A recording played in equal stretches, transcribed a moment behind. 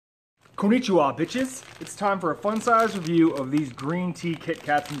Konnichiwa, bitches! It's time for a fun-size review of these green tea Kit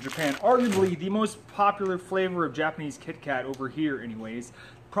Kats from Japan. Arguably the most popular flavor of Japanese Kit Kat over here anyways.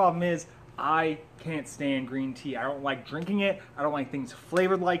 Problem is, I can't stand green tea. I don't like drinking it. I don't like things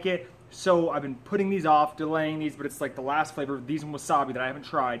flavored like it. So I've been putting these off, delaying these, but it's like the last flavor, these and wasabi, that I haven't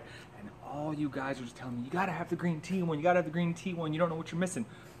tried. And all you guys are just telling me, you gotta have the green tea one, you gotta have the green tea one, you don't know what you're missing.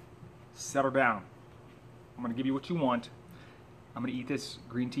 Settle down. I'm gonna give you what you want. I'm gonna eat this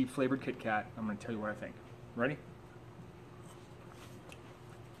green tea flavored Kit Kat. I'm gonna tell you what I think. Ready?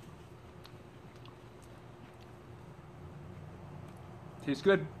 Tastes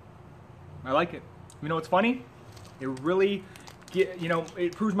good. I like it. You know what's funny? It really,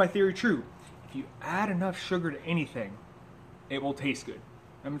 it proves my theory true. If you add enough sugar to anything, it will taste good.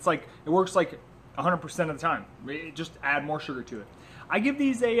 I mean, it works like 100% of the time. Just add more sugar to it. I give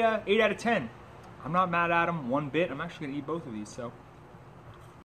these a 8 out of 10. I'm not mad at them one bit. I'm actually gonna eat both of these, so.